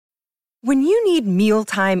When you need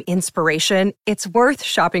mealtime inspiration, it's worth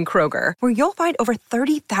shopping Kroger, where you'll find over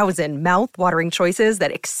 30,000 mouth-watering choices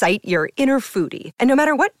that excite your inner foodie. And no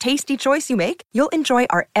matter what tasty choice you make, you'll enjoy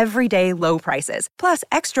our everyday low prices, plus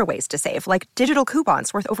extra ways to save, like digital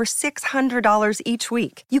coupons worth over $600 each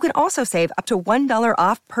week. You can also save up to $1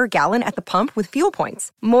 off per gallon at the pump with fuel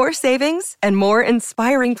points. More savings and more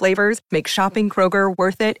inspiring flavors make shopping Kroger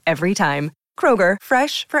worth it every time. Kroger,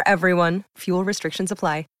 fresh for everyone. Fuel restrictions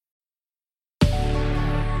apply.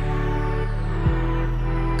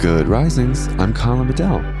 Good Risings, I'm Colin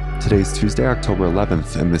Bedell. Today's Tuesday, October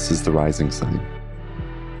 11th, and this is the Rising Sign.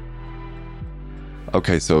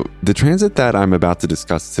 Okay, so the transit that I'm about to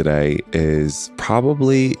discuss today is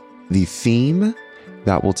probably the theme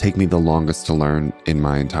that will take me the longest to learn in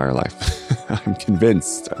my entire life. I'm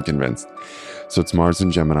convinced. So it's Mars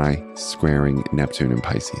and Gemini squaring Neptune and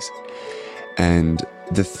Pisces. And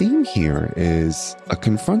the theme here is a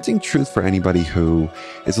confronting truth for anybody who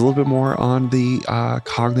is a little bit more on the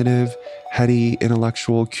cognitive, heady,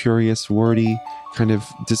 intellectual, curious, wordy kind of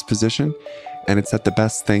disposition. And it's that the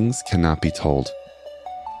best things cannot be told.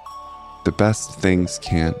 The best things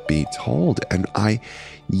can't be told. And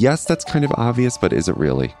yes, that's kind of obvious, but is it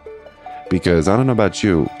really? Because I don't know about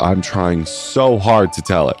you, I'm trying so hard to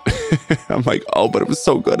tell it. I'm like, oh, but it was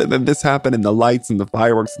so good. And then this happened, and the lights and the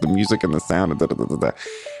fireworks and the music and the sound. And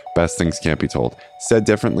Best things can't be told. Said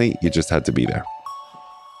differently, you just had to be there.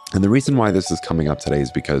 And the reason why this is coming up today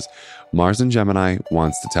is because Mars in Gemini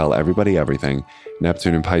wants to tell everybody everything.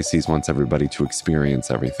 Neptune in Pisces wants everybody to experience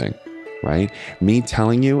everything. Right? Me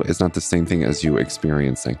telling you is not the same thing as you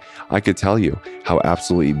experiencing. I could tell you how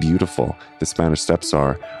absolutely beautiful the Spanish Steps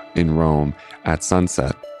are in Rome at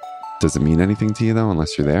sunset. Does it mean anything to you though,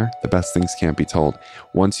 unless you're there? The best things can't be told.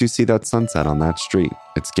 Once you see that sunset on that street,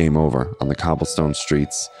 it's game over on the cobblestone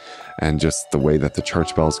streets and just the way that the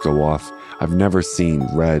church bells go off. I've never seen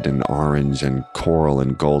red and orange and coral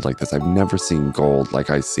and gold like this. I've never seen gold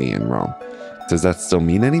like I see in Rome. Does that still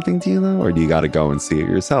mean anything to you though? Or do you got to go and see it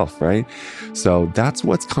yourself, right? So that's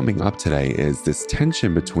what's coming up today is this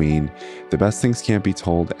tension between the best things can't be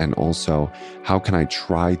told and also how can I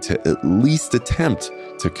try to at least attempt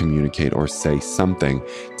to communicate or say something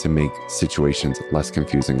to make situations less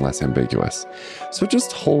confusing, less ambiguous. So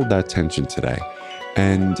just hold that tension today.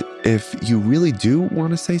 And if you really do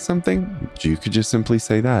want to say something, you could just simply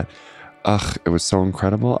say that. Ugh, it was so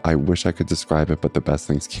incredible. I wish I could describe it, but the best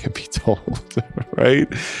things can't be told, right?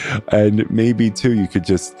 And maybe too, you could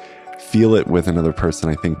just feel it with another person.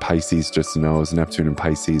 I think Pisces just knows, Neptune and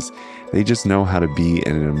Pisces, they just know how to be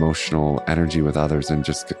in an emotional energy with others and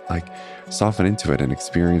just like soften into it and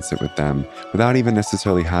experience it with them without even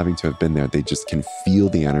necessarily having to have been there. They just can feel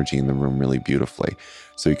the energy in the room really beautifully.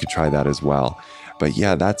 So you could try that as well. But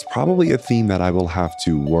yeah, that's probably a theme that I will have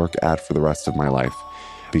to work at for the rest of my life.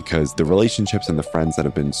 Because the relationships and the friends that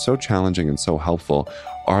have been so challenging and so helpful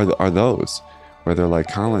are those where they're like,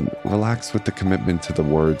 Colin, relax with the commitment to the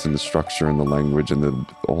words and the structure and the language and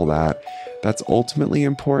all that. That's ultimately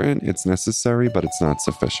important. It's necessary, but it's not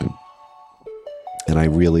sufficient. And I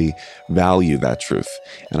really value that truth.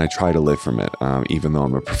 And I try to live from it, even though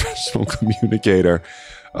I'm a professional communicator.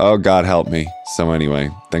 Oh, God help me. So anyway,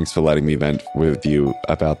 thanks for letting me vent with you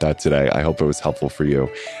about that today. I hope it was helpful for you.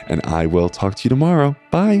 And I will talk to you tomorrow.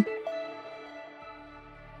 Bye.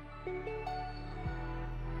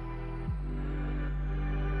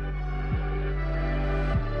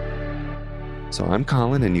 So I'm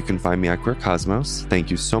Colin, and you can find me at Queer Cosmos. Thank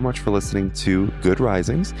you so much for listening to Good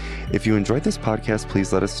Risings. If you enjoyed this podcast,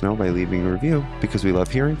 please let us know by leaving a review because we love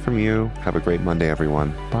hearing from you. Have a great Monday,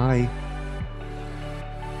 everyone. Bye.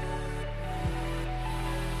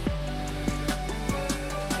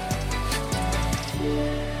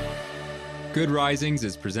 Good Risings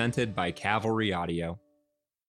is presented by Cavalry Audio.